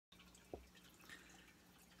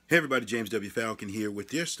Hey everybody, James W. Falcon here with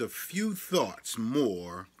just a few thoughts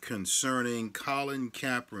more concerning Colin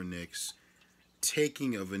Kaepernick's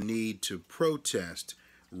taking of a knee to protest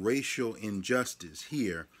racial injustice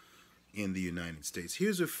here in the United States.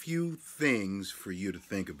 Here's a few things for you to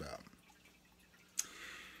think about.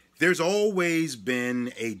 There's always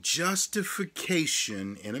been a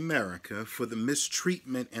justification in America for the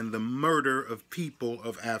mistreatment and the murder of people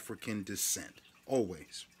of African descent.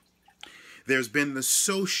 Always. There's been the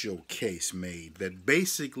social case made that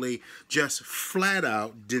basically just flat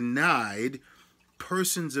out denied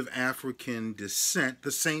persons of African descent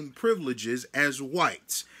the same privileges as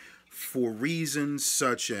whites for reasons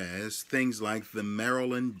such as things like the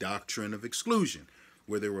Maryland Doctrine of Exclusion,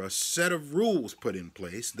 where there were a set of rules put in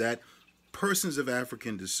place that persons of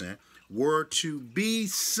African descent were to be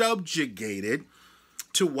subjugated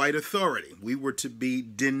to white authority. We were to be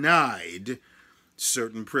denied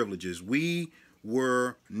certain privileges. We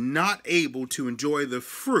were not able to enjoy the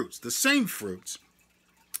fruits, the same fruits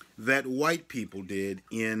that white people did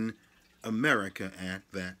in America at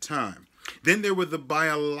that time. Then there were the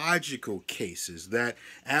biological cases that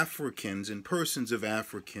Africans and persons of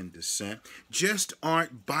African descent just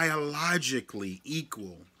aren't biologically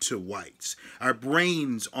equal to whites. Our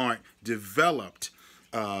brains aren't developed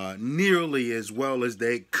nearly as well as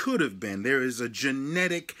they could have been. There is a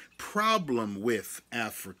genetic problem with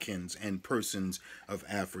Africans and persons of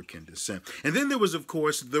African descent. And then there was, of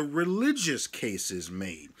course, the religious cases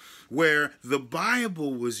made, where the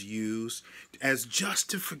Bible was used as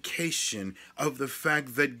justification of the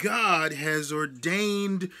fact that God has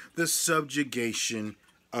ordained the subjugation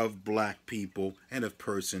of black people and of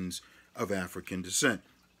persons of African descent.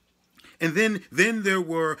 And then there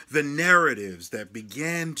were the narratives that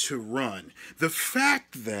began to run. The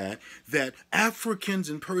fact that Africans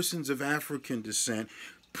and persons of African descent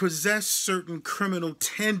possess certain criminal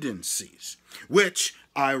tendencies, which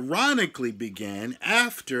ironically began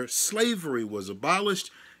after slavery was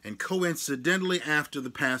abolished and coincidentally after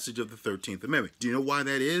the passage of the 13th Amendment. Do you know why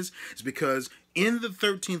that is? It's because in the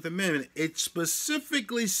 13th Amendment, it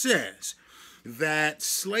specifically says that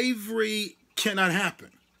slavery cannot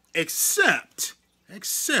happen. Except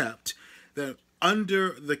that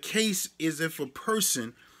under the case is if a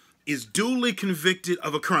person is duly convicted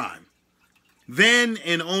of a crime. Then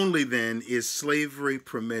and only then is slavery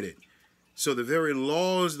permitted. So the very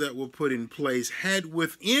laws that were put in place had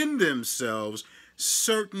within themselves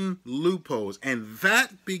certain loopholes. And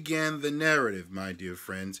that began the narrative, my dear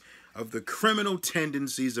friends, of the criminal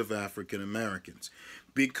tendencies of African Americans.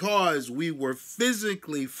 Because we were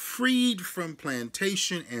physically freed from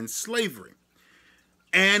plantation and slavery.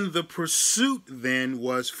 And the pursuit then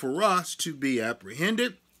was for us to be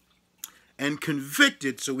apprehended and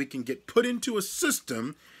convicted so we can get put into a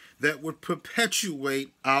system that would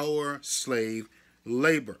perpetuate our slave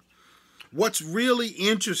labor. What's really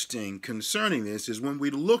interesting concerning this is when we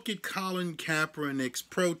look at Colin Kaepernick's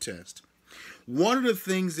protest, one of the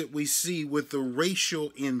things that we see with the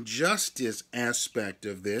racial injustice aspect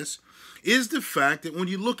of this is the fact that when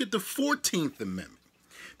you look at the 14th Amendment,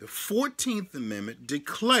 the 14th Amendment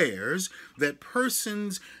declares that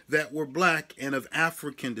persons that were black and of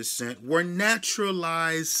African descent were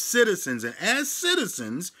naturalized citizens. And as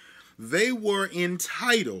citizens, they were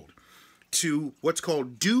entitled to what's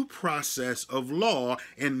called due process of law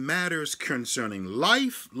in matters concerning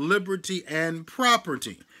life, liberty, and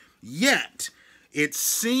property. Yet, it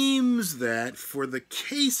seems that for the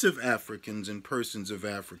case of Africans and persons of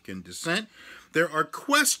African descent, there are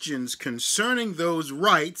questions concerning those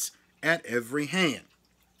rights at every hand.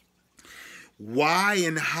 Why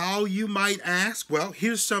and how, you might ask? Well,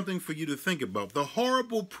 here's something for you to think about. The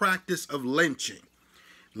horrible practice of lynching.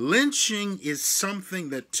 Lynching is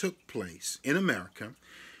something that took place in America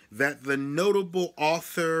that the notable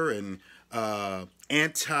author and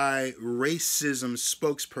anti-racism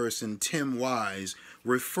spokesperson Tim Wise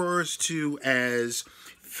refers to as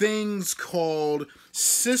things called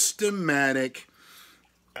systematic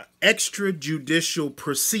extrajudicial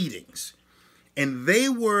proceedings. And they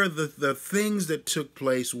were the things that took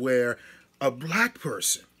place where a black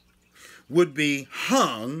person would be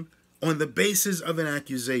hung on the basis of an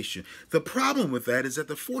accusation. The problem with that is that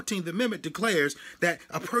the 14th Amendment declares that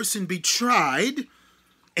a person be tried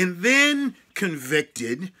and then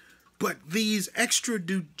convicted, but these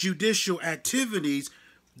extrajudicial activities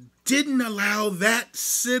didn't allow that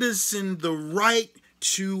citizen the right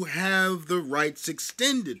to have the rights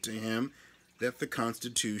extended to him that the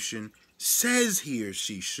Constitution says he or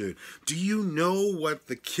she should. Do you know what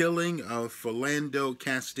the killing of Philando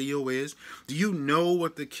Castillo is? Do you know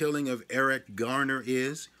what the killing of Eric Garner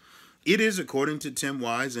is? It is, according to Tim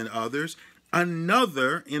Wise and others,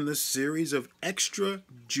 another in the series of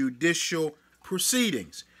extrajudicial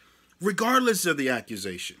proceedings. Regardless of the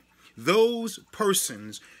accusation, those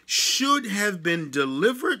persons should have been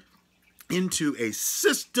delivered into a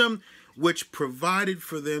system which provided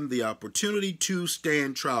for them the opportunity to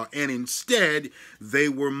stand trial. And instead, they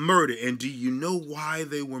were murdered. And do you know why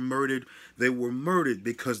they were murdered? They were murdered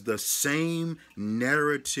because the same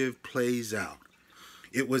narrative plays out.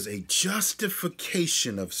 It was a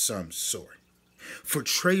justification of some sort. For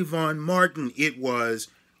Trayvon Martin, it was,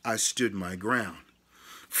 I stood my ground.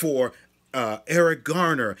 For Eric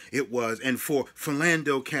Garner, it was, and for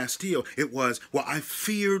Philando Castile, it was, well, I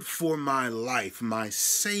feared for my life. My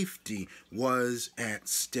safety was at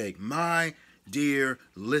stake. My dear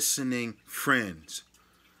listening friends,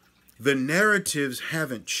 the narratives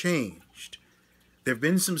haven't changed. There have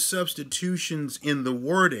been some substitutions in the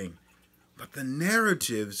wording, but the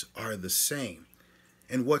narratives are the same.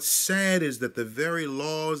 And what's sad is that the very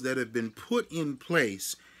laws that have been put in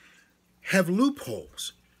place have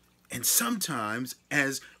loopholes. And sometimes,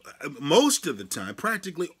 as most of the time,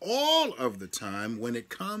 practically all of the time, when it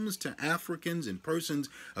comes to Africans and persons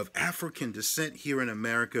of African descent here in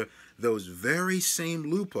America, those very same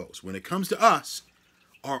loopholes, when it comes to us,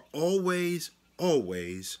 are always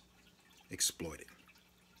exploited.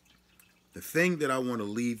 The thing that I want to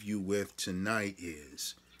leave you with tonight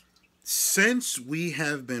is, since we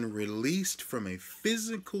have been released from a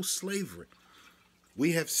physical slavery,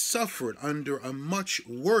 we have suffered under a much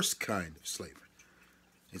worse kind of slavery.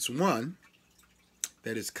 It's one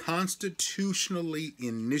that is constitutionally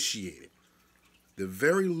initiated. The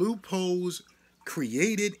very loopholes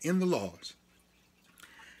created in the laws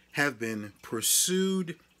have been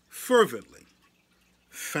pursued fervently,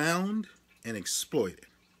 found, and exploited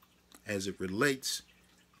as it relates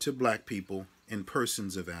to black people and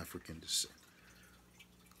persons of African descent.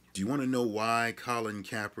 Do you want to know why Colin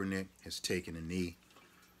Kaepernick has taken a knee?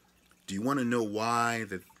 Do you want to know why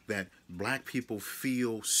that black people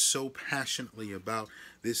feel so passionately about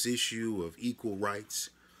this issue of equal rights?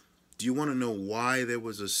 Do you want to know why there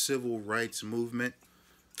was a civil rights movement?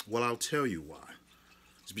 Well, I'll tell you why.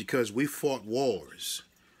 It's because we fought wars.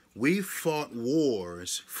 We fought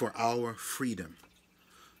wars for our freedom,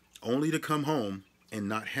 only to come home and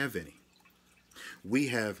not have any. We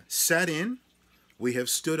have sat in, we have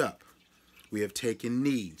stood up, we have taken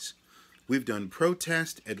knees, we've done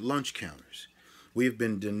protest at lunch counters, we have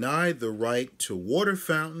been denied the right to water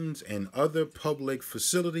fountains and other public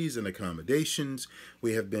facilities and accommodations,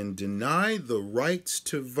 we have been denied the rights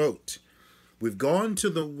to vote. We've gone to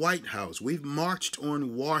the White House, we've marched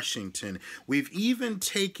on Washington, we've even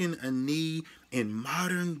taken a knee in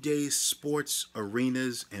modern day sports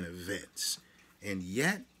arenas and events. And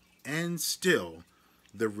yet, and still,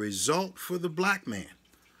 the result for the black man,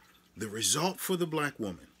 the result for the black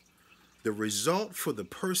woman, the result for the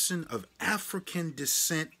person of African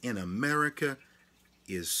descent in America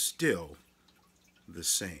is still the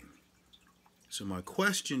same. So my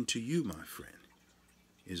question to you, my friend,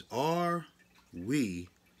 is, are we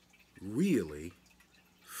really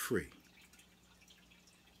free?